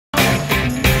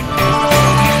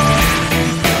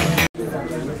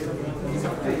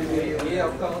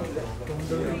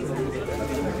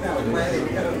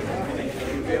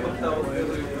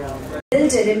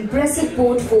built an impressive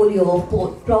portfolio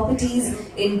of properties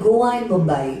in Goa and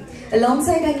Mumbai.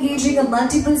 Alongside engaging in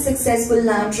multiple successful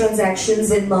land transactions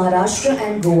in Maharashtra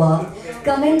and Goa,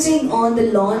 commenting on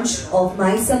the launch of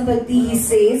My Samppati, he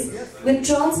says, with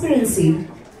transparency,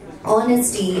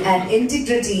 honesty and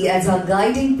integrity as our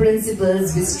guiding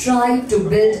principles, we strive to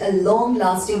build a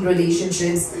long-lasting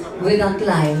relationships with our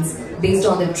clients based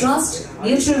on the trust,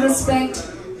 mutual respect.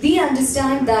 We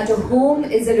understand that a home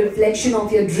is a reflection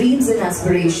of your dreams and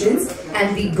aspirations,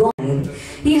 and we go.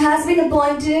 He has been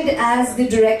appointed as the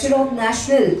Director of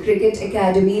National Cricket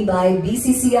Academy by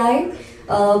BCCI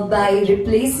by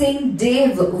replacing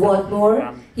Dave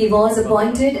Watmore. He was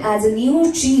appointed as a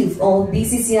new Chief of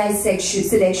BCCI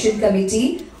Selection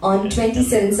Committee on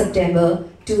 27 September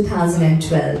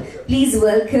 2012. Please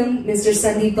welcome Mr.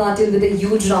 Samppati with a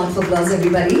huge round of applause,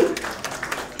 everybody.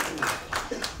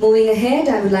 Moving ahead,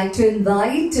 I would like to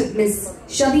invite Ms.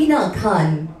 Shabina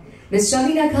Khan. Ms.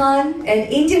 Shabina Khan, an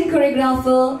Indian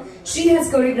choreographer, she has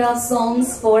choreographed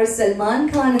songs for Salman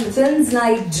Khan in films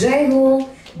like Jai Ho,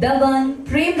 Daban,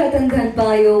 Prem Ratan Dhan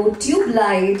Payo, Tube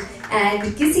Light, and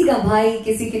Kisi Ka Bhai,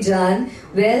 Kisi Ki Jaan.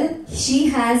 Well, she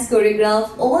has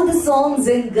choreographed all the songs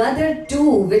in Gadar 2,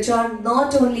 which are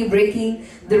not only breaking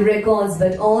the records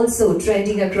but also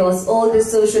trending across all the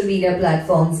social media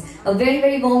platforms. A very,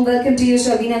 very warm welcome to you,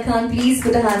 Shabina Khan. Please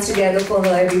put a hands together for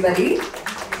her, everybody.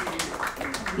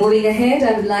 Moving ahead,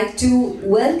 I would like to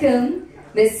welcome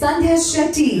Ms. Sandhya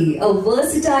Shetty, a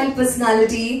versatile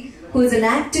personality who is an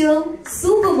actor,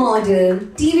 supermodel,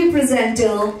 TV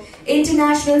presenter,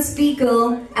 international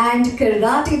speaker and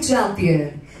karate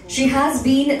champion. She has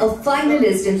been a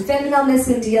finalist in Femina Miss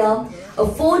India, a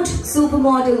 4th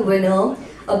supermodel winner,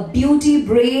 a beauty,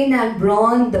 brain and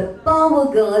brawn, the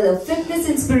power girl, a fitness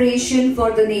inspiration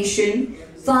for the nation,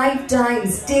 5-time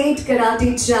state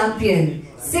karate champion,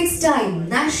 6-time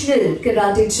national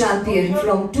karate champion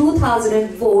from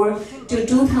 2004 to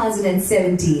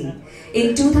 2017.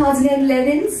 In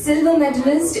 2011, silver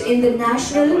medalist in the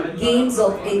National Games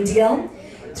of India,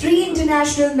 3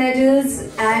 international medals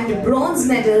and bronze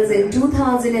medals in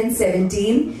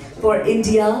 2017 for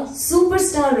India.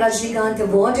 Superstar Rajnikant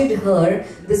awarded her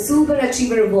the Super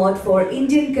Achiever Award for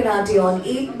Indian Karate on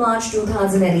 8 March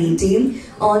 2018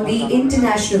 on the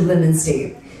International Women's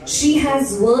Day. She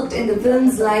has worked in the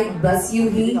films like Bas Yu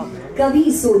Hi, Kabhi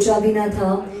Socha Bhi Na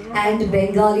Tha, and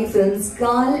Bengali films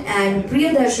Kal and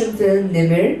Priyadarshan film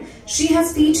Nimir. She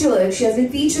has been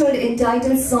featured in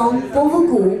title song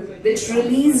Povuku, which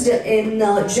released in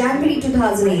January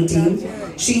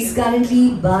 2018. She is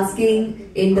currently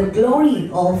basking in the glory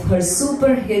of her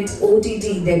super hit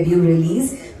OTT debut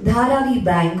release Dharavi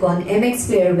Bank on MX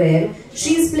Player, where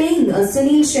she is playing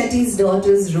Sunil Shetty's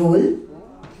daughter's role.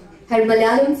 Her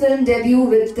Malayalam film debut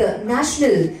with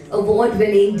National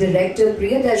Award-winning director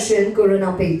Priyadarshan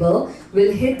Corona Paper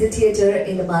will hit the theatre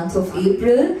in the month of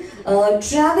April.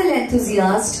 Travel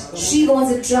enthusiast, she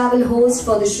was a travel host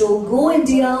for the show Go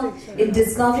India in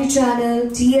Discovery Channel,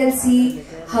 TLC.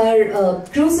 Her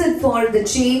crusade for the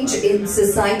change in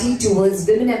society towards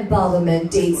women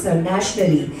empowerment takes her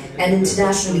nationally and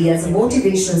internationally as a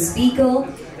motivational speaker,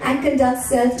 and conducts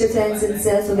self-defense and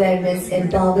self-awareness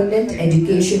empowerment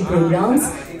education programs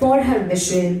for her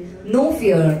mission, No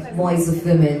Fear, Voice of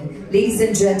Women. Ladies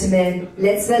and gentlemen,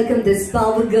 let's welcome this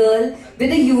power girl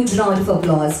with a huge round of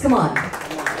applause. Come on.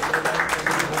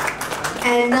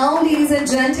 And now, ladies and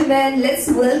gentlemen, let's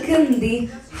welcome the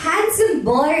handsome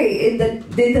boy in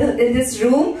this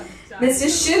room, Mr.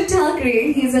 Shiv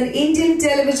Thakare. He's an Indian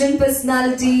television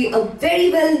personality, a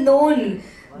very well-known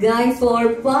guy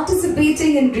for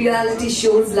participating in reality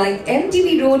shows like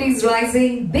MTV Roadies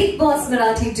Rising, Big Boss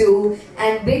Marathi 2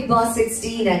 and Big Boss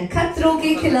 16 and Khatron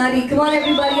Ke Khiladi. Come on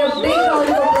everybody, a big round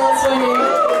of applause for him.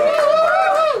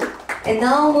 And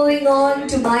now moving on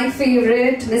to my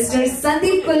favorite, Mr.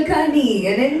 Sandeep Kulkarni,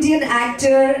 an Indian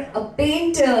actor, a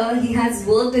painter. He has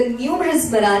worked in numerous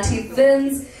Marathi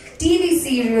films, TV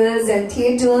serials and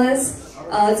theatres.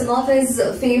 Some of his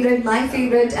my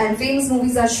favorite and famous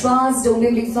movies are Shwas, Don't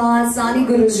Be Fast, Sani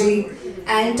Guruji.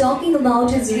 And talking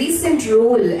about his recent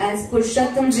role as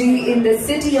Purushottamji in The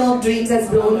City of Dreams has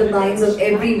blown the minds of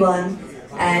everyone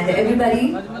and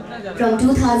everybody. From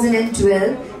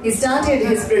 2012, he started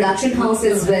his production house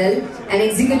as well and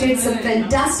executed some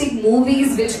fantastic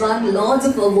movies which won lots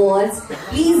of awards.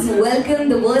 Please welcome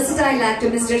the versatile actor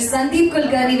Mr. Sandeep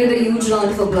Kulkarni with a huge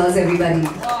round of applause, everybody.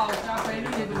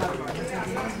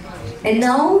 And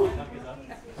now,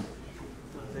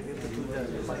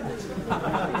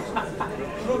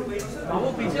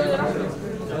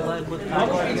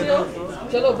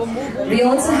 we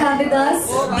also have with us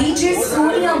DJ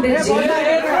Sonia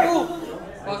Birji.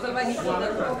 May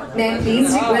I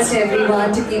please request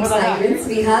everyone to keep silence.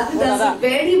 We have with us a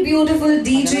very beautiful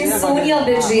DJ Sonia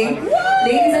Vijay.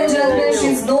 Ladies and gentlemen,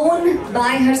 she's known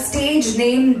by her stage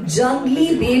name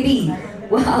Jungly Baby.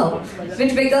 Wow,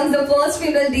 which becomes the first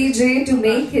female DJ to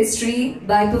make history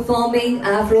by performing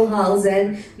Afro House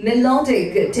and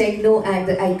melodic techno at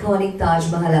the iconic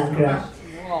Taj Mahal Agra.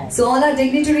 So all our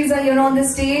dignitaries are here on the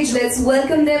stage. Let's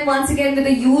welcome them once again with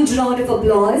a huge round of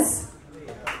applause.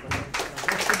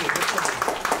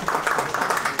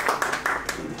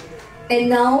 And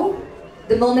now,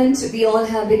 the moment we all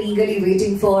have been eagerly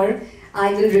waiting for,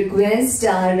 I will request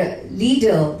our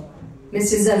leader,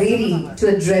 Mr. Zaveri, to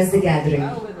address the gathering.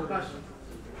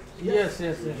 Yes.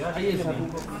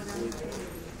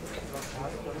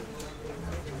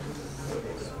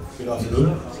 Good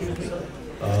afternoon.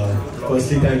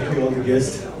 Firstly, thank you all the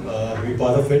guests being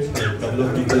part of it. A couple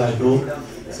of people I know,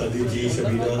 Sandeep ji,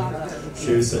 Shabina,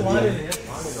 Shiv, Sandeep.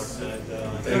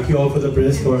 Thank you all for the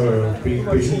press for being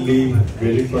patiently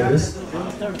waiting for this.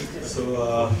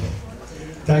 So,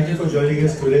 thank you for joining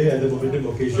us today at the momentum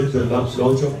occasion, the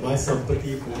launch of My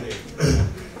Samppati Pune.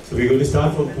 So we're going to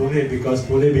start from Pune because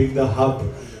Pune being the hub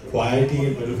for IIT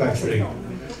and manufacturing.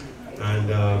 And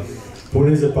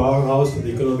Pune is a powerhouse for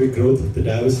the economic growth, the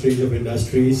diverse range of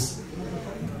industries.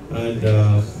 And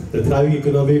the thriving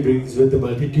economy brings with a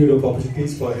multitude of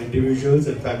opportunities for individuals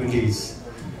and families.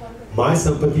 My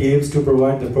Samppati aims to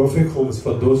provide the perfect homes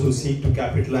for those who seek to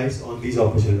capitalize on these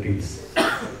opportunities.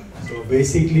 So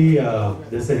basically,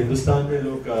 जैसे हिंदुस्तान में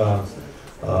लोग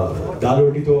दाल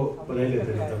रोटी तो बना ही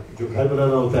लेते हैं, जो घर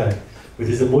बनाना होता है, which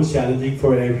is the most challenging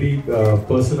for every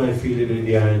person I feel in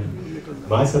India, and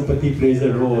My Samppati plays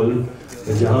a role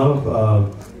जहाँ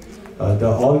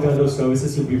all kind of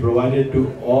services will be provided to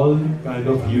all kind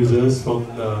of users from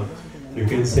you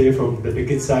can say from the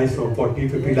ticket size from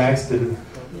 40-50 lakhs to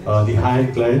the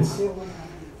high-end clients.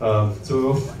 Our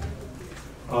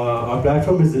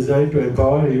platform is designed to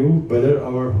empower you, whether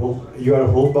you are a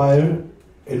home buyer,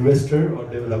 investor or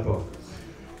developer.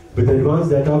 With advanced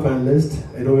data of analysts,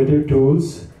 innovative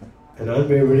tools, and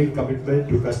unwavering commitment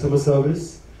to customer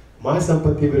service, My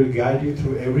Samppati will guide you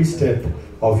through every step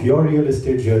of your real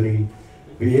estate journey.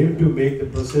 We aim to make the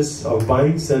process of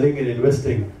buying, selling and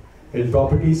investing in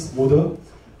properties smoother,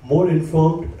 more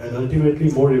informed and ultimately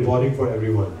more rewarding for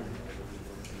everyone.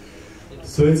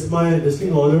 So it's my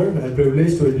distinct honor and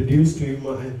privilege to introduce to you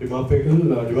my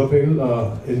remarkable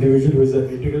individual who is an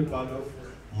integral part of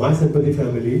My Samppati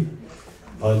family,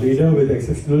 a leader with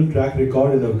exceptional track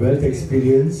record and a wealth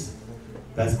experience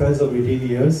that spans of 18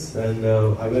 years. And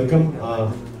I welcome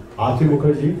Atrri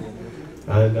Mukherjjee,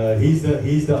 and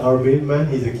he's our main man,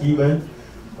 he's a key man,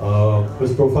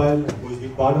 whose profile, who's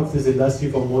been part of this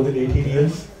industry for more than 18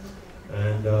 years.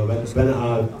 And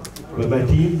when my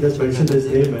team just mentioned his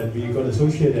name and we got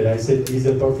associated, I said he's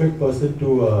a perfect person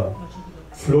to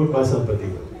float My Samppati.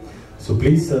 So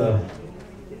please,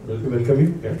 welcome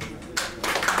you. Yeah.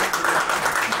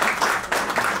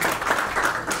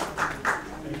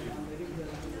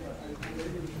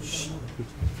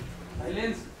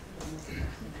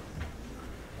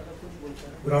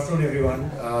 Good afternoon, everyone.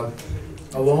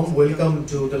 A warm welcome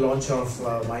to the launch of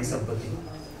My Samppati.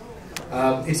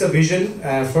 It's a vision.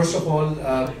 First of all,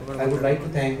 I would like to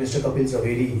thank Mr. Kapil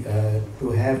Zaveri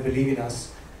to have believed in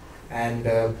us and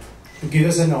to give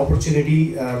us an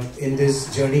opportunity in this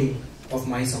journey of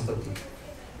My Samppati.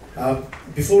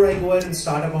 Before I go ahead and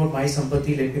start about My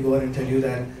Samppati, let me go ahead and tell you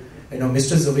that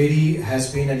Mr. Zaveri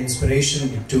has been an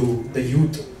inspiration to the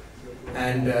youth,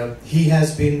 and he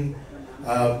has been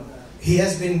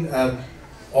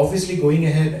obviously going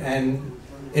ahead and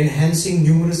enhancing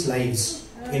numerous lives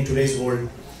in today's world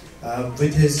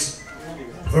with his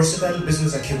versatile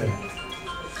business acumen.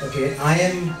 Okay, I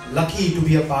am lucky to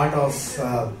be a part of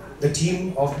the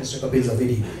team of Mr. Kapil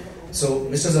Zaveri. So,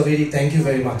 Mr. Zaveri, thank you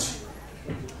very much.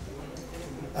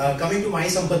 Coming to My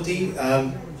Samppati,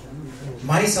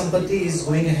 My Samppati is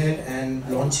going ahead and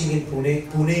launching in Pune.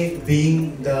 Pune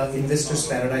being the investor's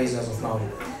paradise as of now.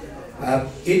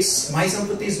 My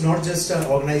Samppati is not just an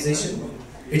organization;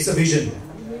 it's a vision.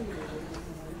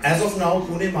 As of now,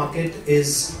 Pune market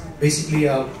is basically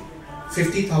a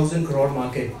 50,000 crore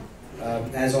market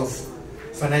as of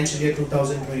financial year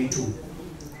 2022.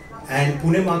 And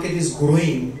Pune market is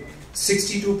growing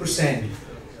 62%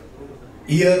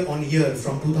 year on year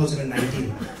from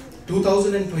 2019.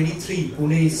 2023,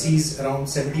 Pune sees around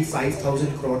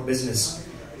 75,000 crore business.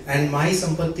 And My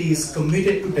Samppati is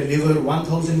committed to deliver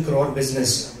 1,000 crore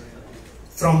business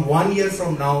from 1 year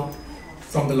from now,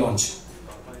 from the launch.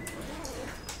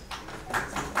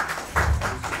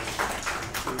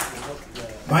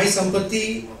 My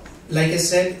Samppati like I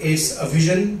said, it's a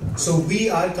vision. So we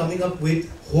are coming up with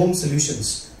home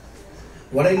solutions.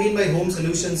 What I mean by home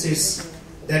solutions is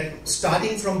that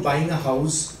starting from buying a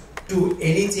house to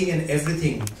anything and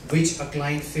everything which a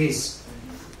client face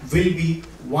will be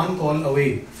one call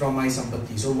away from My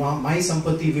Samppati. So My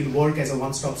Samppati will work as a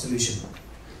one-stop solution.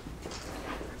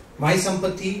 My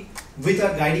Samppati, with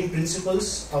our guiding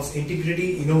principles of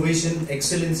integrity, innovation,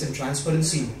 excellence and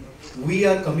transparency, we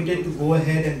are committed to go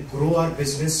ahead and grow our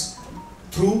business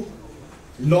through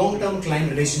long-term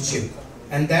client relationship,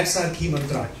 and that's our key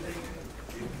mantra.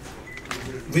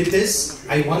 With this,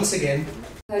 I once again...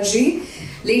 Atrri.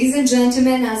 Ladies and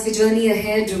gentlemen, as we journey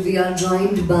ahead, we are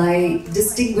joined by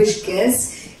distinguished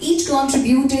guests, each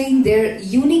contributing their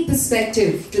unique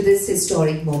perspective to this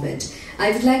historic moment.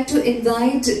 I would like to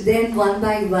invite them one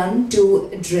by one to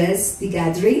address the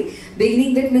gathering,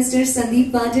 beginning with Mr.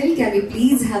 Samppati. Can we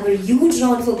please have a huge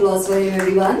round of applause for him,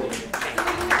 everyone?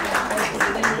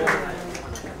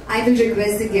 I will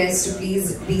request the guests to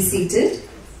please be seated.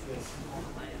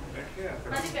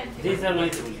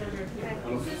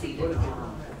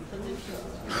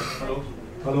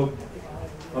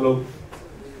 Hello.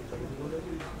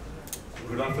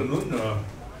 Good afternoon.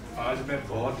 आज मैं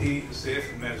बहुत ही safe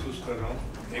महसूस कर रहा हूँ.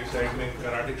 एक side में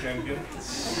karate champion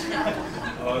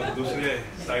और दूसरे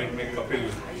साइड में कपिल.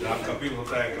 जहाँ कपिल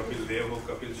होता है, कपिल देव हो,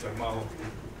 कपिल शर्मा हो,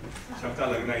 सबका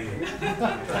लगना ही है.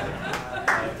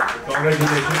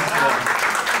 Congratulations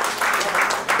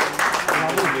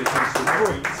to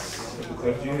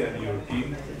Mukherjjee and your team.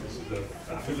 This is a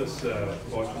fabulous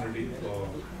opportunity for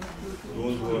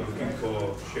those who are looking for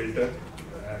shelter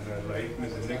and life में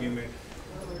जिंदगी में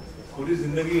पूरी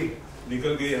जिंदगी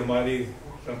निकल गई हमारी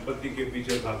संपत्ति के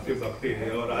पीछे भागते भागते हैं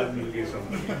और आज मिल गई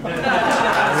संपत्ति.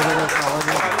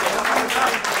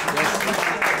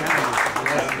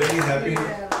 I'm very happy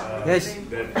that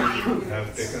you have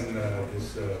taken this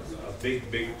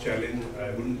big challenge. I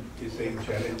wouldn't be saying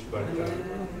challenge, but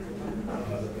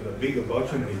a big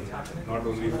opportunity, not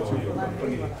only for your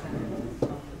company,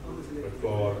 but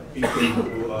for people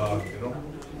who are,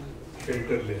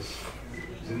 shelterless.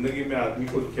 जिंदगी में आदमी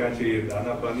को क्या चाहिए?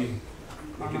 दाना पानी,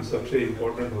 लेकिन सबसे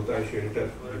इम्पोर्टेंट होता है shelter,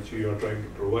 which you are trying to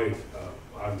provide.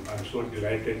 I'm so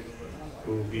delighted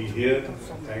to be here.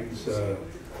 Thanks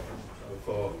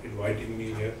for inviting me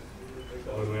here.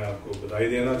 और मैं आपको बधाई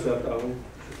देना चाहता हूँ,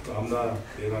 शुभकामना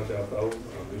देना चाहता हूँ.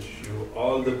 I wish you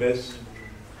all the best.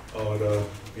 और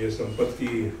ये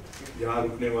संपत्ति यहाँ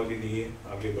रुकने वाली नहीं है,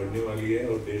 आगे बढ़ने वाली है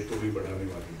और देश को भी बढ़ाने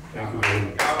वाली है. Thank you very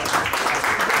much.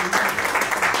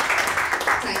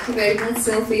 Thank you very much,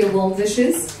 sir, for your warm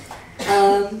wishes.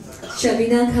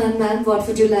 Shabina Khan, ma'am, what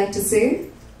would you like to say?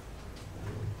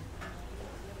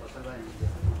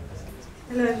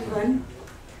 Hello everyone.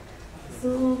 So,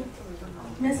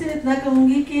 मैं सिर्फ इतना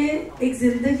कहूँगी कि एक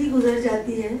जिंदगी गुजर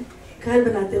जाती है घर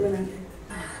बनाते बनाते.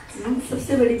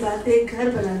 सबसे बड़ी बात है घर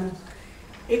बनाना.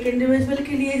 एक इंडिविजुअल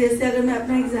के लिए, जैसे अगर मैं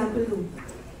अपना एग्जांपल दूँ,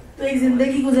 तो एक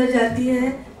जिंदगी गुजर जाती है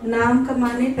नाम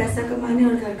कमाने, पैसा कमाने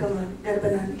और घर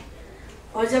बनाने.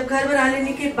 और जब घर बना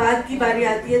लेने के बाद की बारी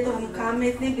आती है तो हम काम में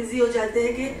इतने बिजी हो जाते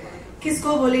हैं कि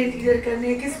किसको बोले इंटीरियर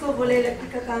करने, किसको बोले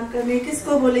इलेक्ट्रिक का काम करने,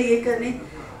 किसको बोले ये करने.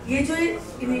 ये जो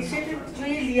इनिशिएटिव जो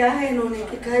ये लिया है इन्होंने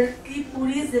कि घर की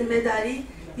पूरी जिम्मेदारी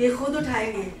ये खुद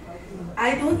उठाएंगे,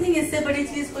 आई डोंट थिंक इससे बड़ी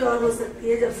चीज कोई और हो सकती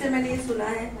है. जब से मैंने ये सुना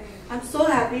है, I am so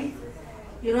happy,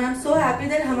 I am so happy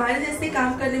that हमारे जैसे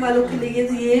काम करने वालों के लिए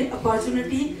तो ये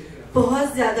अपॉर्चुनिटी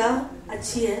बहुत ज्यादा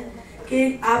अच्छी है कि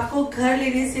आपको घर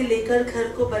लेने से लेकर घर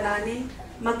को बनाने,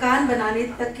 मकान बनाने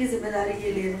तक की जिम्मेदारी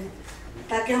ये ले रहे हैं,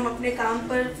 ताकि हम अपने काम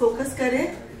पर फोकस करें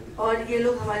और ये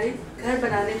लोग हमारे घर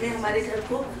बनाने में, हमारे घर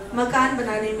को मकान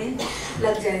बनाने में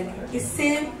लग जाएंगे. इससे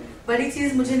बड़ी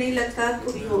चीज मुझे नहीं लगता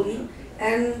कोई होगी.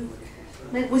 एंड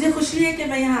मुझे खुशी है कि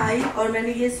मैं यहाँ आई और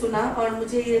मैंने ये सुना और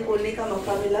मुझे ये बोलने का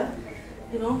मौका मिला,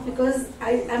 because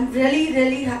I am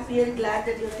really happy and glad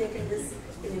that you have taken this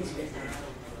initiative.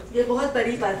 ये बहुत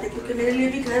बड़ी बात है क्योंकि मेरे लिए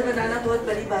भी घर बनाना बहुत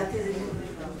बड़ी बात है जिंदगी में.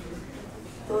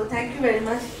 तो thank you very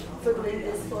much for doing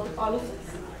this for all of us.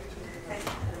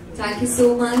 Thank you so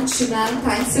much, ma'am.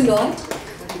 Thanks a lot.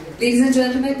 Ladies and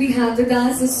gentlemen, we have with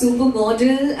us a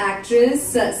supermodel actress,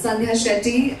 Sandhya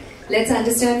Shetty. Let's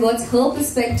understand what's her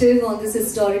perspective on this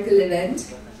historical event.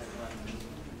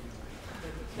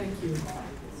 Thank you.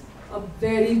 A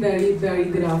very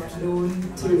good afternoon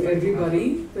to everybody.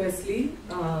 Firstly,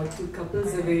 to Kapil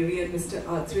Zaveri and Mr.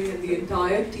 Atrri and the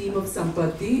entire team of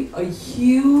Samppati, a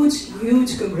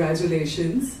huge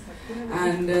congratulations.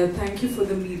 And thank you for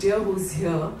the media who's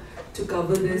here to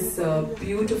cover this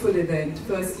beautiful event.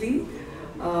 Firstly,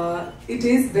 It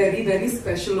is very, very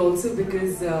special also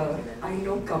because I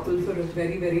know couple for a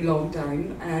very, very long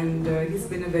time, and he's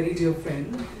been a very dear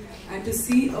friend. And to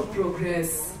see a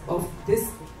progress of this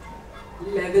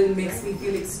level makes me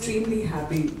feel extremely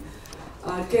happy.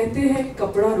 कहते हैं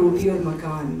कपड़ा रोटी और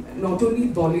मकान, not only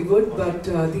Bollywood but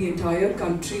the entire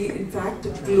country, in fact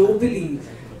globally,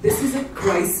 this is a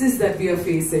crisis that we are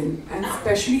facing, and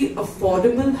especially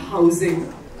affordable housing.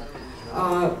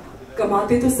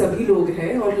 कमाते तो सभी लोग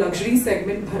हैं और लग्जरी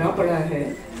सेगमेंट भरा पड़ा है,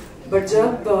 बट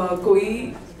जब कोई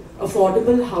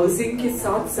अफोर्डेबल हाउसिंग के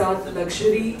साथ साथ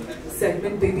लग्जरी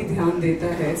सेगमेंट पे भी ध्यान देता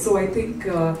है, सो I think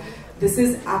this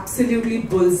is absolutely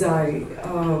bullseye,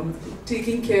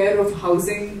 taking care of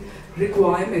housing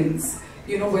requirements,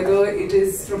 you know, whether it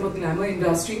is from a glamour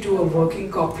industry to a working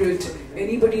corporate,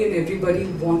 anybody and everybody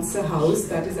wants a house,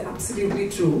 that is absolutely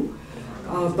true.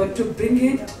 But to bring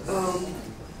it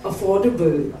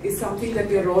affordable is something that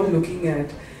we are all looking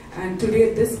at. And today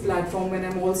at this platform, when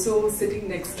I'm also sitting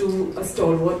next to a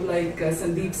stalwart like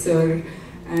Sandeep sir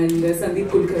and Sandeep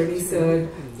Kulkarni sir,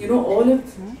 you know, all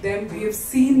of them, we have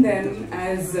seen them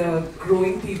as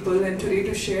growing people, and today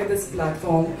to share this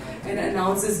platform and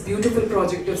announce this beautiful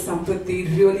project of Samppati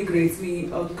really grades me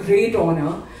a great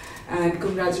honor. And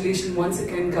congratulations once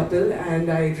again, couple,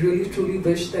 and I really truly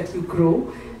wish that you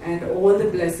grow, and all the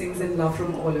blessings and love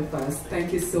from all of us.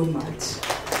 Thank you so much.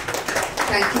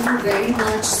 Thank you very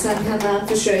much, Sandhya ma'am,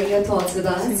 for sharing your thoughts with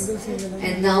us.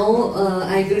 And now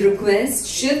I will request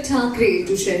Shiv Thakare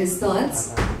to share his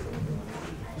thoughts.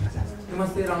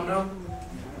 नमस्ते, राम राम।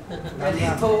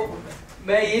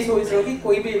 मैं ये सोच रहा हूँ कि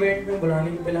कोई भी event में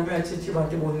बुलाने के पहले हमें अच्छी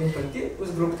बातें बोलनी पड़ती है उस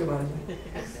ग्रुप के बारे में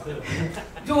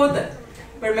जो होता है।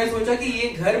 पर मैं सोचा कि ये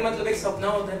घर मतलब एक सपना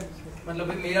होता है,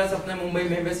 मतलब एक मेरा सपना है मुंबई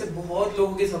में, वैसे बहुत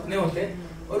लोगों के सपने होते हैं,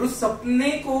 और उस सपने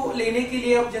को लेने के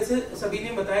लिए आप जैसे सभी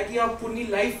ने बताया कि आप पूरी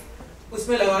लाइफ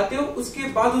उसमें लगाते हो, उसके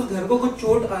बाद उस घर को कुछ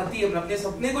चोट आती है, अपने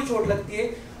सपने को चोट लगती है,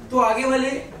 तो आगे वाले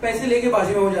पैसे लेके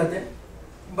बाजू में हो जाते हैं।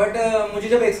 बट मुझे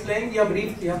जब एक्सप्लेन किया,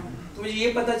 ब्रीफ किया, तो मुझे ये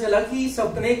पता चला कि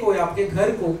सपने को या आपके घर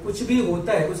को कुछ भी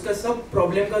होता है, उसका सब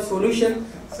प्रॉब्लम का सोल्यूशन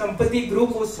संपत्ति ग्रुप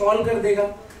वो सॉल्व कर देगा।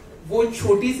 वो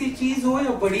छोटी सी चीज हो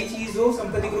या बड़ी चीज हो,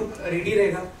 संपत्ति ग्रुप रेडी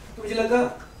रहेगा। तो मुझे लगा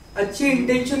अच्छे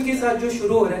इंटेंशन के साथ जो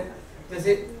शुरू हो रहा है,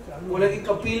 जैसे बोला कि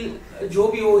कपिल जो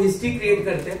भी वो हिस्ट्री क्रिएट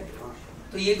करते हैं,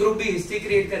 तो ये ग्रुप भी हिस्ट्री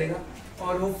क्रिएट करेगा,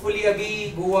 और होपफुली अभी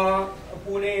गोवा,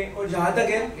 पुणे और जहां तक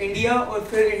है इंडिया, और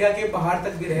फिर इंडिया के बाहर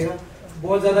तक भी रहेगा।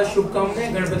 बहुत ज्यादा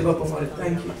शुभकामनाएं, Ganpati Bappa Morya.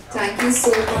 Thank you. Thank you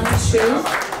so much, Shiv.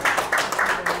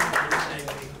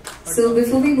 So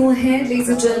before we go ahead, ladies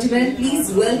and gentlemen,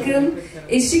 please welcome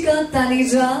Ishika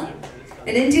Taneja,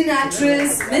 an Indian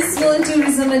actress, Miss World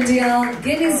Tourism India,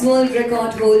 Guinness World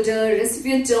Record holder,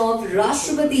 recipient of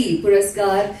Rashtrapati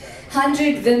Puraskar,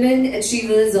 100 Women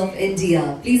Achievers of India.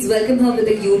 Please welcome her with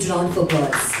a huge round of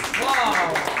applause.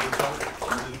 Wow.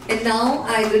 And now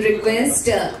I will request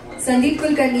Sandeep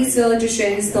Kulkarni sir to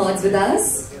share his thoughts with us.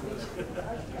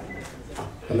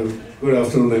 Hello, good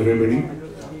afternoon everybody.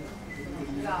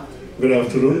 Good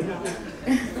afternoon.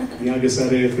 यहाँ के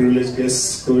सारे privileged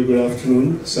guests को भी good afternoon,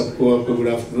 सबको आपको good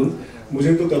afternoon.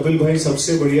 मुझे तो कपिल भाई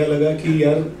सबसे बढ़िया लगा कि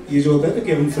यार ये जो होता है ना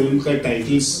कि हम फिल्म का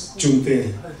टाइटल्स चुनते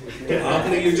हैं, तो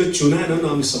आपने ये जो चुना है ना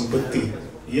नाम संपत्ति,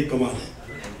 ये कमाल है।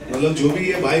 मतलब जो भी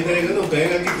ये बाय करेगा ना वो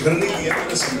कहेगा कि घर नहीं लिया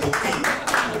मैंने, संपत्ति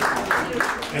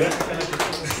है ना।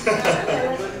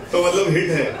 तो मतलब हिट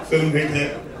है, फिल्म हिट है,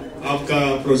 आपका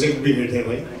प्रोजेक्ट भी हिट है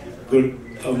भाई। Good,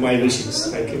 my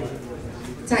wishes. Thank you.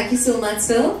 Thank you so much,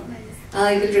 sir.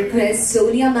 I will request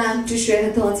Sonia ma'am to share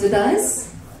her thoughts with us.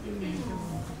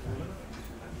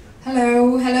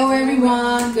 Hello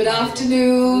everyone. Good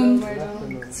afternoon.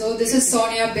 So this is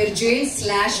Sonia Birje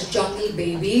 / Jungle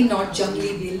Baby, not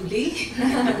Jungly Billy.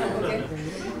 Okay.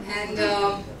 And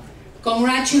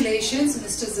congratulations,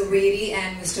 Mr. Zaveri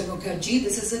and Mr. Mukherjjee.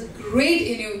 This is a great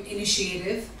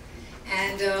initiative,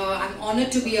 and I'm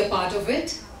honored to be a part of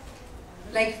it.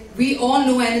 Like we all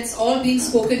know, and it's all being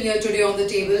spoken here today on the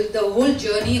table, the whole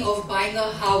journey of buying a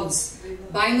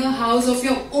house of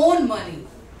your own money.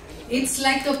 It's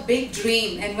like a big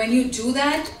dream, and when you do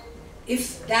that,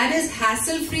 if that is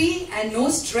hassle-free and no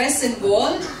stress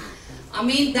involved, I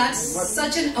mean, that's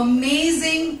such an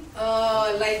amazing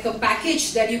like a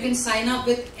package that you can sign up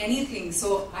with anything.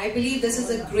 So I believe this is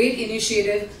a great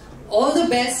initiative. All the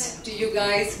best to you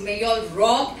guys. May you all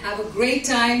rock, have a great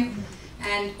time,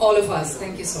 and all of us.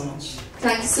 Thank you so much.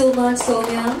 Thank you so much,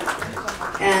 Sonia.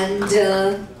 And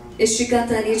Ishika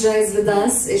Taneja is with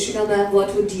us. Ishika ma'am,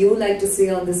 what would you like to say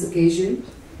on this occasion?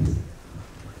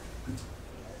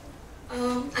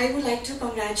 I would like to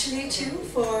congratulate you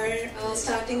for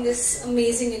starting this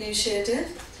amazing initiative.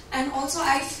 And also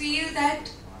I feel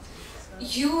that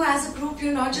you as a group,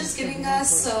 you're not just giving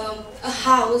us a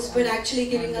house, but actually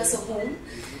giving us a home.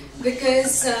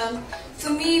 Because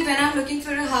for me, when I'm looking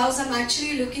for a house, I'm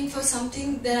actually looking for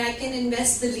something that I can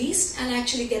invest the least and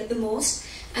actually get the most.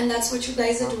 And that's what you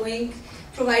guys are doing,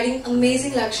 providing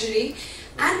amazing luxury.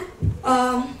 And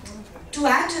to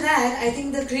add to that, I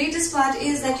think the greatest part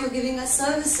is that you're giving us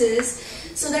services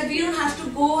so that we don't have to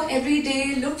go every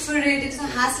day, look for it. It's a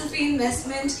hassle-free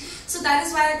investment. So that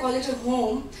is why I call it a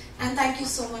home. And thank you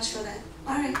so much for that.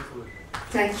 All right.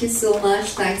 Thank you so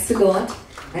much. Thanks a lot.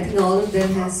 I think all of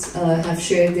them have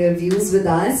shared their views with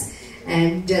us.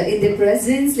 And in their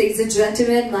presence, ladies and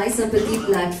gentlemen, My Samppati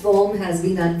platform has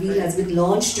been unveiled, has been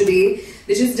launched today,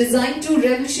 which is designed to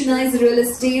revolutionize real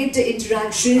estate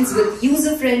interactions with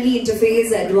user-friendly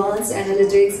interface, advanced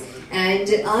analytics, and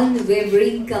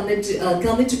unwavering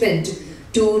commitment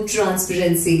to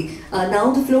transparency.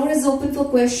 Now the floor is open for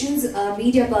questions. Our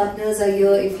media partners are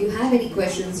here. If you have any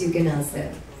questions, you can ask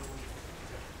them.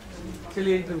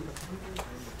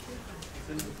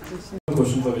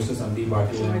 Question for Mr. Samppati,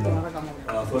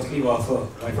 and firstly,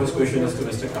 my first question is to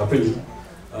Mr. Kapil.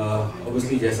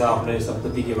 Obviously, जैसा आपने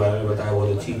संपत्ति के बारे में बताया,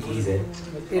 बहुत अच्छी चीज़ है.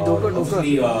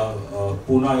 Obviously,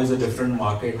 Pune is a different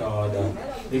market, और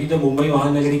लेकिन जब मुंबई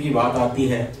महानगरी की बात आती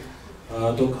है,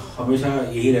 तो हमेशा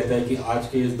यही रहता है कि आज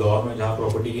के इस दौर में जहाँ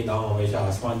प्रॉपर्टी के दाम हमेशा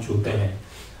आसमान छूते हैं,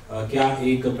 क्या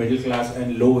एक middle class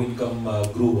and low income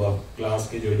group class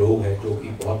के जो लोग हैं, जो कि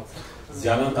बहुत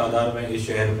ज़्यादा तादाद में इस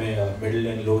शहर में middle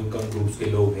and low income groups के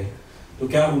लोग हैं, तो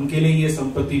क्या उनके लिए ये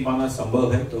संपत्ति पाना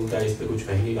संभव है? तो क्या इस पे कुछ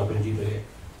कहेंगे कपिल जी? पहले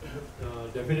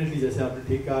डेफिनेटली, जैसे आपने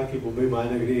ठीक कहा कि मुंबई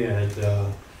महानगरी है, एंड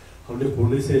हमने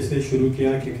पुणे से इसलिए शुरू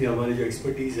किया क्योंकि हमारी जो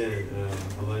एक्सपर्टीज़ है,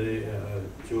 हमारे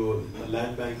जो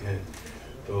लैंड बैंक है,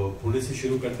 तो पुणे से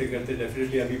शुरू करते करते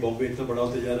डेफिनेटली अभी बॉम्बे इतना बड़ा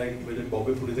होते जा रहा है कि मैंने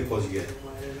बॉम्बे पुणे तक पहुंच गया है.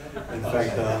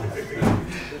 इनफैक्ट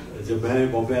जब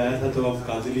मैं बॉम्बे आया था तो हम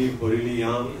काजली बोरीली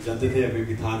यहाँ जाते थे,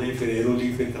 अभी थाने, फिर एरोली,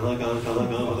 फिर कहाँ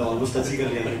मतलब ऑलमोस्ट टच ही कर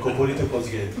लिया, खोपोली तक पहुँच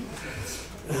गए.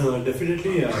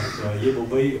 डेफिनेटली ये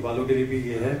मुंबई वालों के लिए भी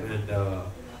ये है. एंड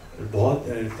बहुत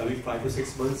coming 5 to 6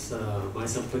 months, My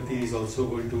Samppati is also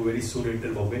going to very soon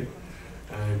enter Bombay.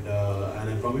 And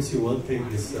I promise you one thing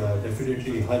is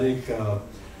definitely हर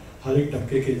एक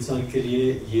तबके के इंसान के लिए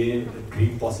ये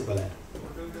ड्रीम पॉसिबल है.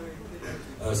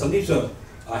 Sandeep sir,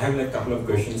 I have like couple of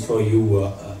questions for you.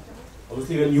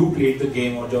 Obviously when you played the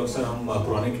game, और जो अक्सर हम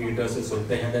पुराने क्रिकेटर्स से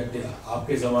सुनते हैं that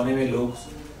आपके ज़माने में लोग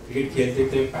क्रिकेट खेलते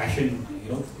थे passion, you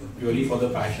know, purely for the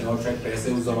passion, और शायद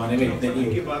पैसे उस ज़माने में इतने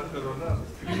नहीं की बात करो ना.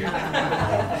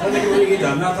 लेकिन मुझे ये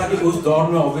जानना था कि उस दौर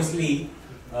में obviously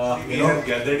we have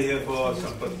gathered here for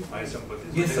Samppati, My Samppati.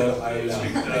 Yes sir, I'll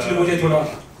actually मुझे थोड़ा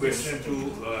question to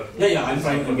yeah I'm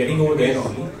fine, I'm getting over there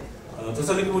only. तो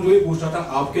सर लेकिन मुझे ये पूछना था,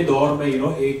 आपके दौर में you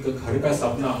know एक घर का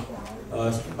सपना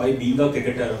by being a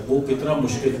cricketer वो कितना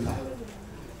मुश्किल था?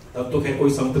 तब तो खैर कोई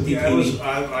संपत्ति थी नहीं.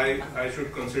 I should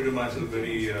consider myself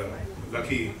very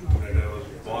lucky that I was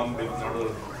born with not a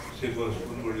silver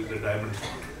spoon but with a diamond.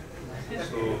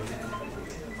 So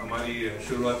हमारी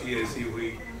शुरुआत ही ऐसी हुई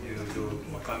जो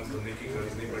मकान ढूंढने की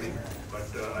गरज नहीं पड़ी. But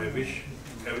I wish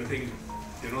everything,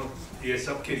 you know, ये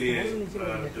सब के लिए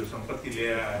जो संपत्ति ले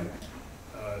आया है,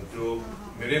 जो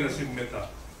मेरे नसीब में था,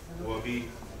 वो अभी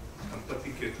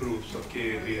संपत्ति के थ्रू सबके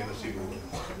लिए नसीब होगा.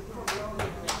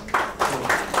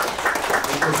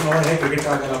 कुछ और है क्रिकेट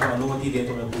का, अगर आप अनुमति दें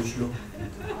तो मैं पूछ लूं.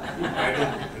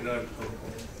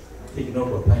 ठीक है, no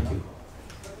problem, thank you.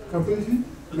 Kapil ji,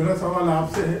 मेरा सवाल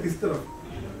आपसे है इस तरफ.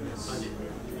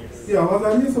 ये आवाज आ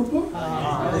रही है सबको?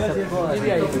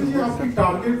 कपिल जी, आपकी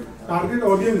टारगेट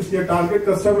ऑडियंस या टारगेट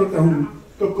कस्टमर कहूँ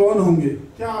तो कौन होंगे?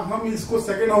 क्या हम इसको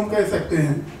सेकंड होम कह सकते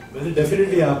हैं? मैंने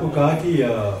डेफिनेटली आपको कहा कि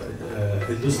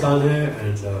हिंदुस्तान है,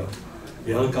 एंड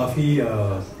यहाँ काफ़ी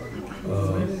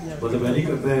मतलब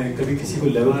मैं कभी किसी को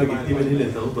लेवल पे गिनती में नहीं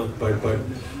लेता हूँ, बट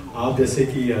आप जैसे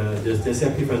कि जैसे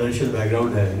आपकी फाइनेंशियल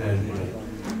बैकग्राउंड है,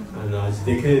 एंड आज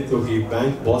देखें तो कि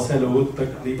बैंक बहुत सारे लोगों तक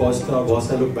नहीं पहुँचता, और बहुत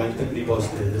सारे लोग बैंक तक नहीं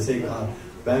पहुँचते हैं. जैसे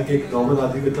बैंक एक नॉर्मल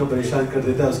आदमी को इतना परेशान कर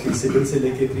देता है, उसकी सिबिल से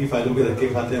लेके 3 फाइलों के धक्के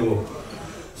खाते हैं वो.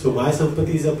 So My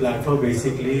Samppati is a platform.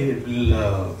 Basically, it will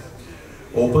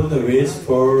open the ways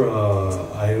for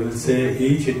I will say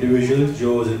each individual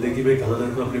जो जिंदगी में कहाँ ना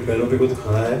कहाँ अपने पैरों पे खुद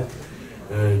खड़ा है,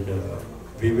 and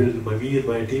me and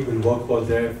my team will work for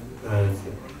that, and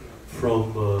from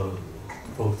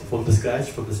the scratch,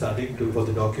 from the starting to for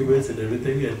the documents and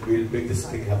everything, and we'll make this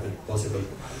thing happen possible.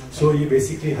 So ये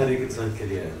basically हर एक इंसान के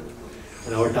लिए है,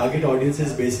 and our target audience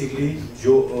is basically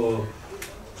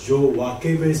जो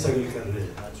वाकई में struggle कर रहे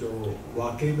हैं, जो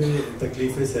वाकई में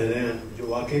तकलीफें सह रहे हैं, जो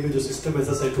वाकई में जो सिस्टम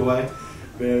ऐसा सेट हुआ है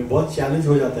बहुत चैलेंज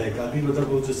हो जाता है काफी,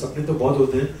 मतलब वो जो सपने तो बहुत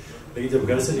होते हैं, लेकिन जब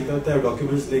घर से निकलता है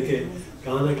डॉक्यूमेंट्स लेके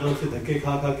कहाँ ना कहाँ से धक्के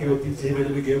खा खा के वो 6 महीने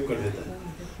में गिव कर देता है,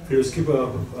 फिर उसकी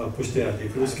पुश्ते आती है,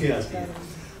 फिर उसकी आती है।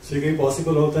 सो ये कहीं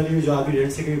पॉसिबल होता नहीं, जो आदमी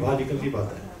रेंट से कहीं बाहर निकल नहीं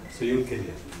पाता है। सो ये उनके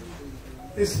लिए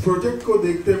इस प्रोजेक्ट को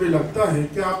देखते हुए लगता है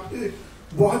कि आप एक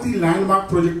बहुत ही लैंडमार्क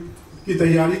प्रोजेक्ट की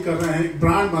तैयारी कर रहे हैं, एक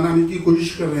ब्रांड बनाने की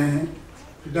कोशिश कर रहे हैं।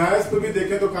 डायस पे भी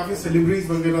देखें तो काफी सेलिब्रिटीज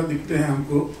वगैरह दिखते हैं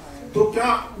हमको, तो क्या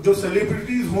जो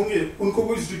सेलिब्रिटीज होंगे उनको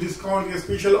कुछ डिस्काउंट या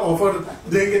स्पेशल ऑफर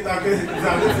देंगे ताकि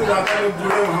ज्यादा से ज्यादा लोग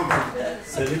जुड़े वहां पर?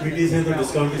 सेलिब्रिटीज हैं तो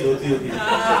डिस्काउंट की जरूरत ही होती है।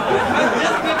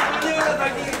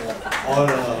 और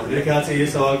मेरे ख्याल से ये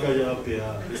सवाल का जवाब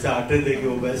जैसे आटे देंगे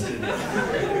वो बेस्ट है,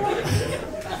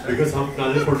 बिकॉज हम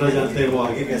नाले फोड़ना जानते हैं, वो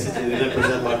आगे कैसे चलेगा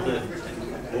प्रचार बांटना है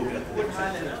वो क्या है।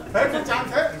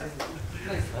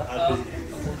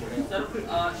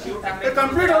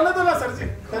 कंप्लीट होने दो ना सर जी,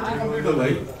 कंप्लीट हो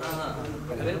भाई।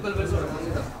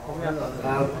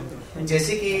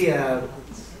 जैसे कि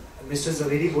मिस्टर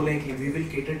जवेरी बोले कि we will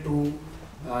cater to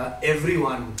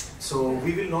everyone, so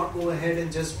we will not go ahead and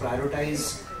just prioritize।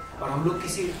 और हम लोग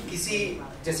किसी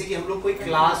जैसे कि हम लोग कोई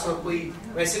क्लास और कोई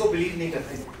वैसे को बिलीव नहीं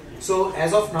करते। सो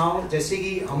एज ऑफ नाउ जैसे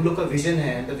कि हम लोग का विजन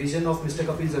है, the vision of mister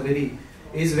Kapil Javeri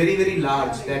is very very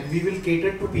large, that we will cater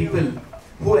to people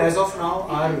who as of now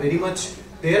are very much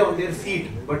there on their feet,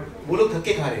 but वो लोग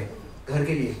धक्के खा रहे घर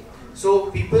के लिए। So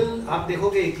people आप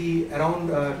देखोगे कि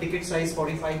around ticket size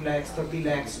 45 lakhs, 30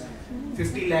 lakhs,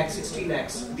 50 lakhs, 60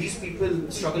 lakhs, these people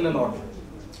struggle a lot।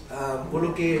 वो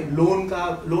लोग के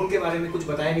लोन के बारे में कुछ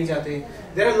बताए नहीं जाते।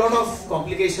 There are a lot of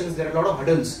complications, there are a lot of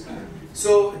hurdles।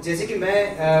 So जैसे कि मैं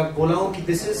बोला हूँ कि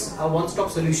this is a one-stop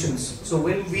solutions। So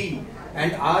when we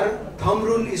and our thumb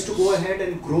rule is to go ahead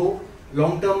and grow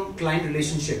long-term client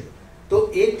relationship। तो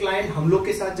एक client हम लोग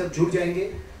के साथ जब जुड़ जाएंगे,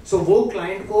 so वो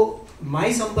client को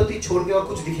माई संपत्ति छोड़ के और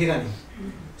कुछ दिखेगा नहीं।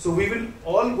 So we will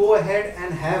all go ahead and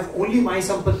have only my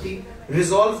Samppati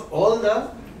resolve all the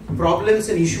problems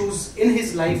and issues in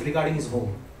his life regarding his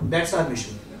home। That's our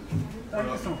mission।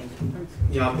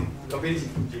 यहाँ पे कपिल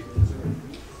जी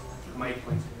माइक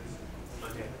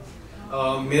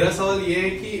मेरा सवाल ये है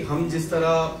कि हम जिस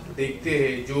तरह देखते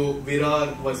हैं जो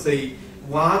विरार वसई,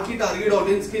 वहाँ की टारगेट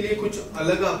ऑडियंस के लिए कुछ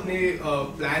अलग आपने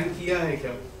प्लान किया है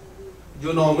क्या?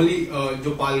 जो नॉर्मली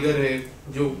जो पालघर है,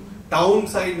 जो टाउन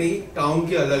साइड नहीं, टाउन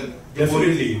के अलग।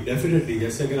 डेफिनेटली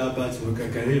जैसे अगर आप आज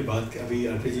कह रहे हैं बात, अभी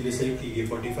अट्री जी ने सही की ये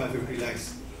 45-50 lakhs,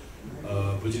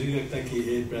 मुझे नहीं लगता कि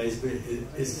ये प्राइस में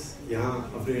इस यहाँ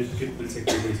अपने टिकट मिल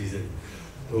सकती है कोई चीज़ें।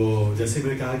 तो जैसे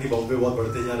मैंने कहा कि बॉम्बे बहुत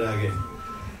बढ़ते जा रहा है आगे,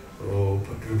 तो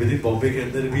विद इन बॉम्बे के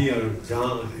अंदर भी, और जहाँ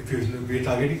we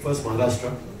targeting first Maharashtra,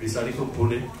 we starting from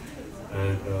Pune,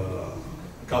 and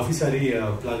काफ़ी सारी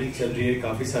प्लानिंग चल रही है,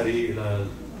 काफ़ी सारी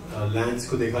लैंड्स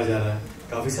को देखा जा रहा है,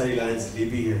 काफ़ी सारी लैंड्स ली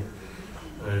भी हैं,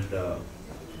 एंड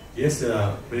यस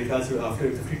मेरे ख्याल से after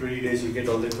 50-20 days you get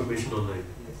all the information online.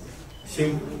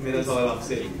 Shiv, मेरा सवाल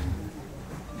आपसे,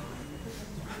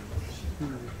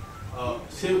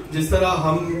 शिव, जिस तरह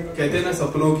हम कहते हैं ना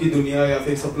सपनों की दुनिया, या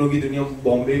फिर सपनों की दुनिया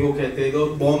बॉम्बे को कहते हैं, तो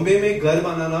बॉम्बे में घर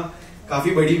बनाना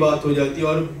काफी बड़ी बात हो जाती है,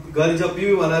 और घर जब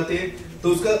भी बनाते हैं तो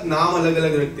उसका नाम अलग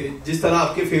अलग रखते हैं। जिस तरह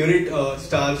आपके फेवरेट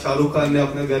स्टार शाहरुख खान ने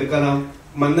अपना घर का नाम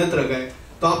मन्नत रखा है,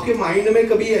 तो आपके माइंड में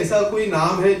कभी ऐसा कोई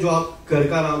नाम है जो आप घर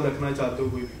का नाम रखना चाहते हो?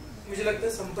 कोई भी? मुझे लगता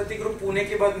है संपत्ति ग्रुप पुणे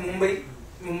के बाद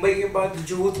मुंबई के बाद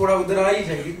जो थोड़ा उधर आ ही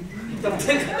जाएगी, तब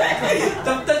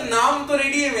तक नाम तो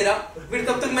रेडी है मेरा, फिर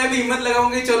तब तक मैं भी हिम्मत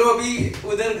लगाऊंगी, चलो अभी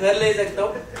उधर घर ले सकता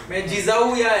हूँ, मैं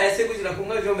जिजाऊ या ऐसे कुछ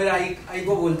रखूंगा जो मेरा आई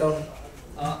को बोलता हूँ।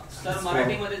 सर,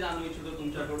 मराठीमध्ये जाणू इच्छितो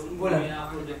तुमच्याकडून, बोला। या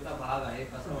प्रोजेक्टचा भाग आहे,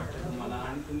 कसं वाटतं तुम्हाला?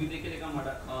 आणि तुम्ही देखील एका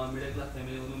मिडल क्लास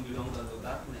फॅमिलीमधून बिलॉंग करत होता,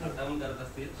 आता पण करत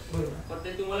असतील, पण ते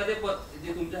तुम्हाला जे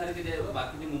तुमच्यासारखे जे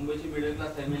बाकीचे मुंबईची मिडल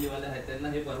क्लास फॅमिलीवाले आहेत त्यांना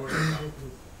हे परवडतं?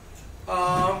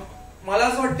 मला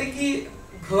असं वाटतं की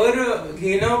घर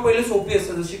घेणं पहिले सोपी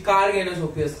असतं, जशी कार घेणं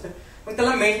सोपी असते, पण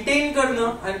त्याला मेंटेन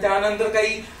करणं आणि त्यानंतर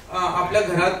काही आपल्या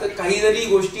घरात काही जरी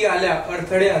गोष्टी आल्या,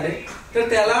 अडथळे आले, तर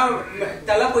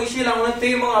त्याला पैसे लावणं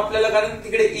ते मग आपल्याला, कारण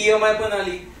तिकडे EMI पण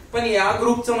आली। पण या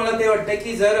ग्रुपचं मला ते वाटतं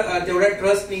की जर तेवढ्या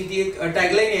ट्रस्टनी, ती एक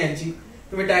टॅगलाईन आहे यांची,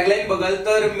 तुम्ही टॅगलाईन बघाल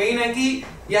तर मेन आहे की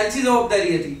यांची जबाबदारी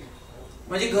आहे ती,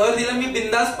 म्हणजे घर दिलं मी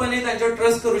बिंदासपणे त्यांच्यावर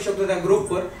ट्रस्ट करू शकतो त्या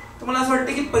ग्रुपवर। तर मला असं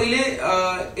वाटतं की पहिले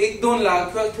 1-2 लाख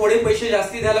किंवा थोडे पैसे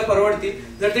जास्ती द्यायला परवडतील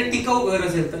जर ते टिकाऊ घर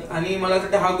असेल तर। आणि मला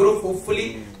वाटतं हा ग्रुप होपफुली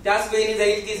त्याच वेळी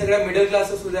जाईल की सगळ्या मिडल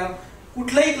क्लास असू द्या,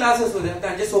 कुठलाही क्लास असू द्या,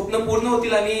 त्यांचे स्वप्न पूर्ण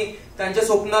होतील, आणि त्यांच्या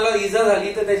स्वप्नाला इजा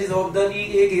झाली तर त्याची जबाबदारी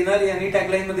हे घेणार यांनी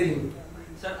टॅगलाईन मध्ये लिहिली।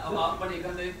 सर, आपण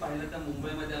एकंदरीत पाहिलं तर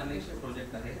मुंबईमध्ये अनेकशे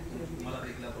प्रोजेक्ट आहेत, मला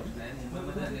देखील प्रश्न आहे,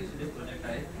 मुंबईमध्ये अनेकशे जे प्रोजेक्ट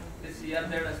आहेत ते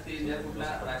CRZ असतील या कुठल्या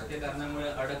राजकीय कारणामुळे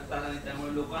अडकतात आणि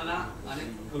त्यामुळे लोकांना अनेक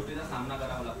गोष्टींचा सामना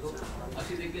करावा लागतो.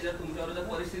 अशी देखील जर तुमच्यावर जर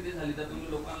परिस्थिती झाली तर तुम्ही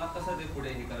लोकांना कसं ते पुढे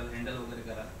हे कराल, हँडल वगैरे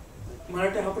कराल? मला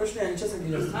वाटतं हा प्रश्न यांच्यासाठी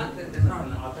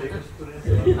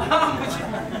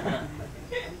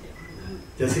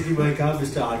जैसे कि मैं कहा,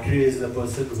 mister आट्री is the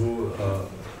person who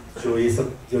जो ये सब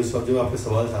जो आपका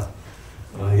सवाल था,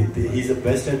 he is the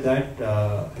best at that.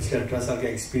 पिछले 18 साल का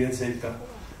एक्सपीरियंस है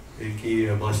इनकी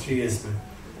मास्टरी है इसमें.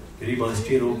 मेरी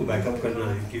मास्टरी है लोगों को बैकअप करना,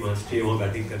 इनकी मास्टरी है वहाँ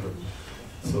बैटिंग करना.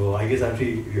 So I guess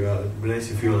Atrri, nice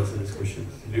if you answer this question.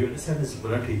 Do you understand this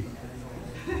Marathi?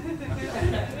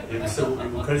 ये मिस्टर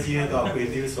मुखर्जी है तो आपको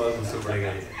हिंदी में सवाल पूछना पड़ेगा.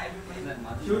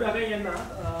 शिव ठाकरे यांना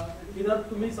इधर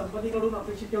तुम्ही संपत्तीकडून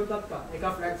अपेक्षित ठेवतात का एका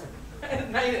फ्लॅटसाठी?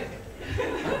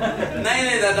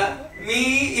 नाही दादा, मी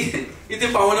इथे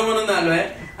पाहुणा म्हणून आलोय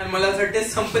आणि मला असं वाटतं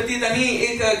संपत्ती त्यांनी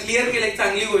एक क्लिअर केलं, एक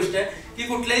चांगली गोष्ट आहे की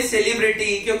कुठल्याही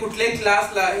सेलिब्रिटी किंवा कुठल्याही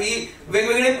क्लासला ही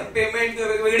वेगवेगळे पेमेंट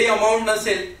किंवा वेगवेगळी अमाऊंट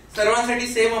नसेल, सर्वांसाठी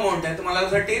सेम अमाऊंट आहे. तर मला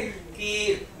असं वाटते की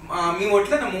मी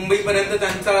म्हटलं ना मुंबईपर्यंत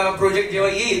त्यांचा प्रोजेक्ट जेव्हा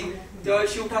येईल तेव्हा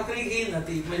शिव ठाकरे येईल ना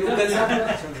ती म्हणजे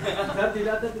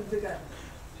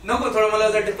नको थोडं मला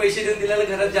असं वाटतं पैसे देऊन दिल्याला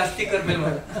घरात जास्ती करमेल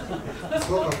मला.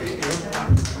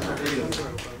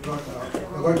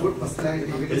 got good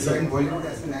personality. Will you join Bollywood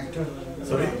as an actor?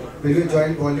 Sorry? Will you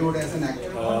join Bollywood as an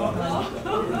actor?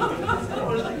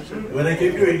 When I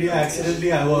came to India,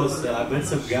 accidentally I met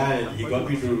some guy and he got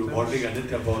me to modeling. I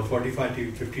did about 45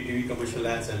 to 50 TV commercial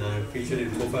ads and I featured in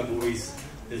 4-5 movies.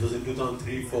 This was in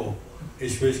 2003-4.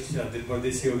 Ishwish, Dil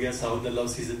Pardesi ho gaya, South the Love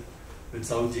Season with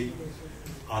South Ji.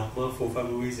 Atma, 4-5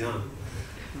 movies यहाँ.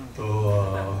 तो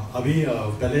अभी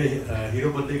पहले hero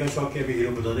बनने का शौक है, अभी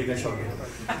hero बनाने का शौक है.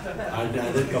 And I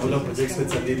did couple of projects with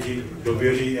Sandeep ji,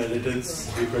 Dobioli, Littles.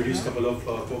 We produced couple of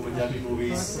 4 Punjabi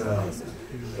movies.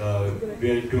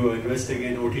 We are into investing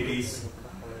in OTTs.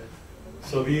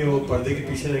 So अभी वो पर्दे के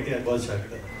पीछे रह के बहुत शौक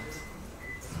था.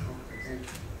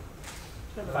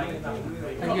 Thank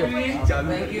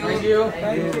you.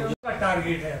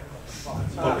 टारगेट है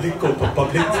पब्लिक को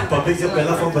पब्लिक जब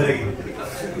पहला फॉर्म भरेगी.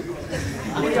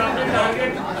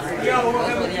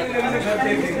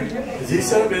 जी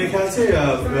सर, मेरे ख्याल से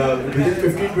within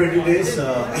 15-20 days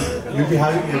you'll be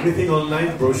having everything online.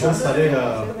 Brochure सारे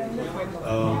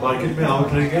मार्केट में आउट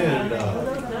रहेंगे एंड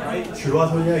शुरुआत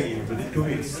हो जाएगी within 2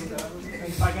 weeks.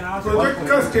 प्रोजेक्ट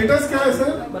का स्टेटस क्या है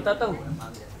सर? बताता हूँ.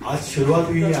 आज शुरुआत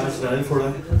हुई है, आज नारियल फोड़ा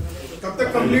है. कब तक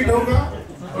कंप्लीट होगा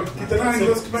और कितना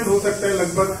इन्वेस्टमेंट हो सकता है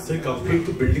लगभग? सर कंप्लीट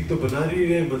तो बिल्डिंग तो बना रही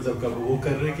है, मतलब कब वो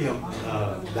कर रहे हैं कि हम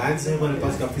लैंड्स हैं हमारे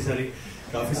पास काफी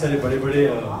सारे बड़े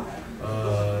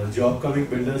जो अपकमिंग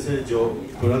बिल्डर्स हैं, जो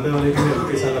पुराने वाले भी हैं,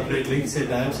 उनके साथ अपने लिंक्स हैं,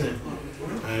 टाइप्स हैं.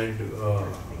 एंड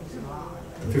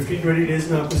 15-20 डेज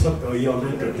में आपको सब ये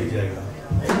ऑनलाइन कर दिया जाएगा.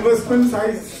 इन्वेस्टमेंट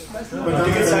साइज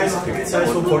टिकट साइज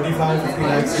को 45-50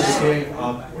 लाख से लेके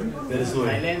आप there is no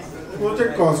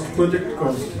project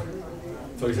cost.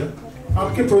 Sorry sir,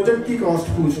 आपके प्रोजेक्ट की कॉस्ट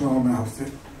पूछ रहा हूँ मैं आपसे.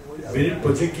 मेरे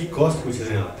प्रोजेक्ट की कॉस्ट पूछ रहे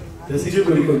हैं आप? जैसे कि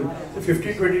बिल्कुल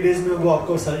 15-20 डेज में वो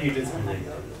आपको सारी डिटेल्स मिल जाएगी.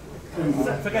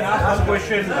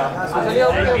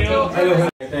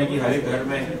 कहते हैं कि हर एक घर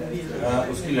में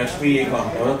उसकी लक्ष्मी एक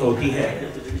औरत होती है.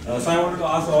 So I want to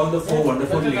ask all the 4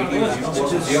 wonderful ladies,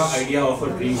 what is your idea of a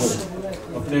dream home?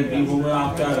 अपने ड्रीम होम में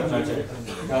आप क्या रखना चाहिए,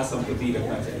 क्या संपत्ति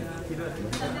रखना चाहिए?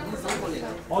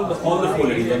 All the 4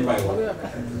 ladies, one by one.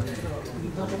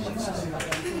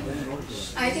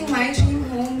 I think my dream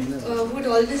home would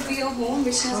always be a home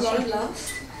which has a lot of love,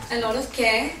 a lot of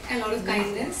care, and a lot of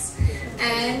kindness.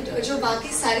 And जो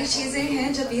बाकी सारी चीजें हैं,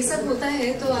 जब ये सब होता है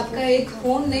तो आपका एक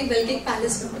होम नहीं बल्कि एक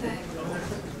पैलेस बनता है.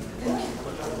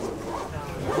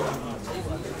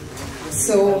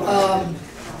 So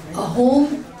a home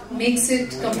makes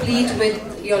it complete with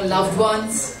your loved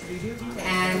ones,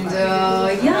 and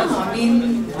yeah, I mean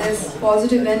there's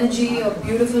positive energy, a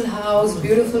beautiful house,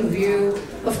 beautiful view,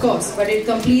 of course, but it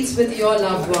completes with your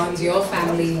loved ones, your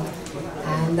family,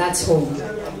 and that's home.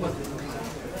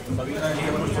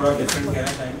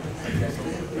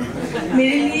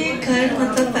 मेरे लिए घर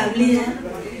मतलब family है.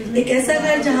 एक ऐसा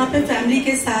घर जहाँ पे फैमिली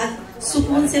के साथ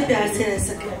सुकून से प्यार से रह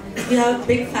सके. We have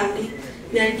big family,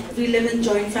 we live in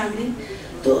joint family.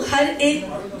 तो हर एक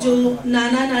जो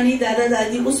नाना नानी दादा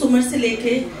दादी उस उम्र से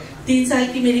लेके 3 साल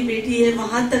की मेरी बेटी है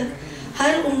वहां तक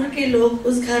हर उम्र के लोग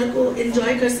उस घर को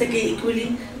एंजॉय कर सके इक्वली.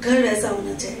 घर वैसा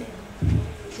होना चाहिए,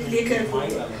 इसलिए घर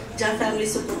जहाँ फैमिली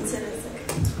सुकून से रह सके.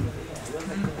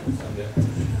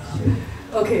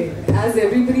 Okay, as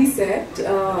everybody said,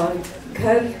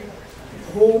 घर,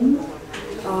 home,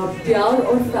 प्यार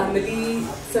और फैमिली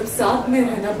सब साथ में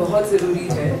रहना बहुत ज़रूरी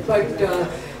है. बट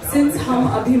सिंस हम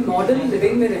अभी मॉडर्न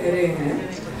लिविंग में रह रहे हैं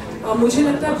मुझे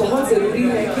लगता है बहुत ज़रूरी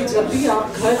है कि जब भी आप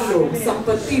घर लो,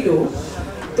 संपत्ति लो,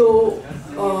 तो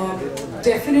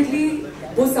डेफिनेटली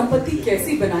वो संपत्ति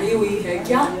कैसी बनाई हुई है,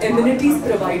 क्या एमिनिटीज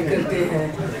प्रोवाइड करते हैं।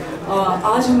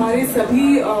 आज हमारे सभी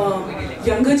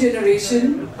यंगर जनरेशन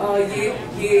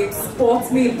ये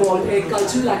स्पोर्ट्स में इन्वॉल्व है,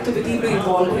 कल्चरल एक्टिविटी में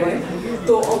इन्वॉल्व है,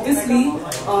 तो obviously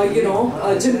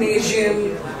gymnasium,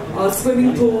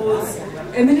 swimming pools,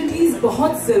 amenities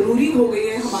बहुत ज़रूरी हो गई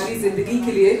है हमारी ज़िंदगी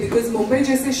के लिए। बिकॉज मुंबई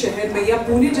जैसे शहर में या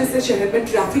पुणे जैसे शहर में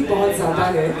ट्रैफिक बहुत ज़्यादा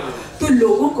है, तो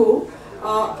लोगों को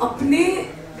अपने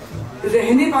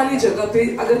रहने वाली जगह पे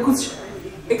अगर कुछ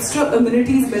एक्स्ट्रा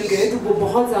एमिनिटीज मिल गए तो वो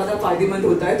बहुत ज़्यादा फायदेमंद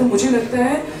होता है। तो मुझे लगता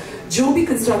है जो भी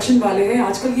कंस्ट्रक्शन वाले हैं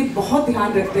आजकल ये बहुत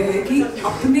ध्यान रखते हैं कि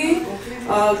अपने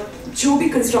जो भी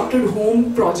कंस्ट्रक्टेड होम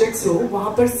प्रोजेक्ट्स हो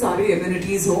वहाँ पर सारे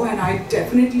एमिनिटीज हो। And I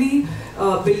definitely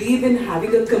believe in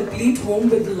having a complete home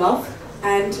with love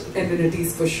and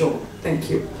amenities for sure. Thank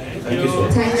you.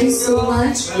 Thank you so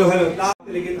much. Hello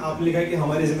लेकिन आपने लिखा है कि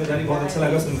हमारी जिम्मेदारी, बहुत अच्छा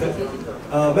लगा सुनकर।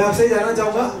 मैं आपसे जानना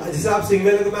चाहूंगा, जैसे आप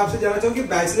सिंगल है तो मैं आपसे जानना चाहूंगा कि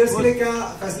बैचलर्स के लिए क्या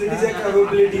फैसिलिटीज है, क्या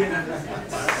अवेलेबिलिटी है?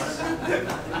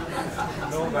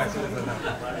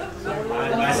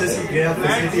 बैचलर्स के लिए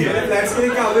फैसिलिटी है, फ्लैट्स के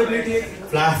लिए क्या अवेलेबिलिटी है?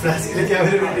 फ्लैट्स के लिए क्या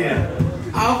अवेलेबिलिटी है?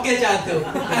 आप क्या चाहते हो?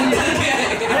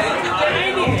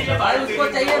 उसको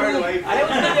चाहिए रूम।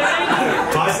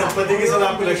 पांच संपत्ति के साथ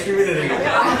आपको लक्ष्मी भी दे देंगे।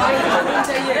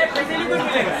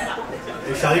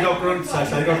 शादी का आपको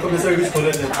में से कुछ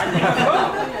खोले थे।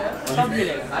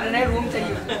 अरे नहीं, रूम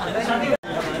चाहिए।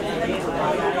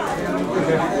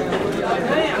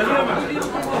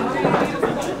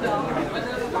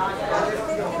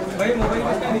 भाई मोबाइल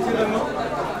का नीचे रख लो।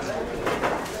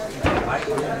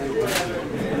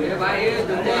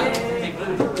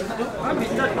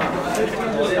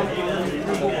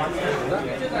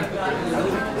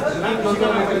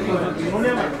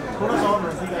 थोड़ा सा और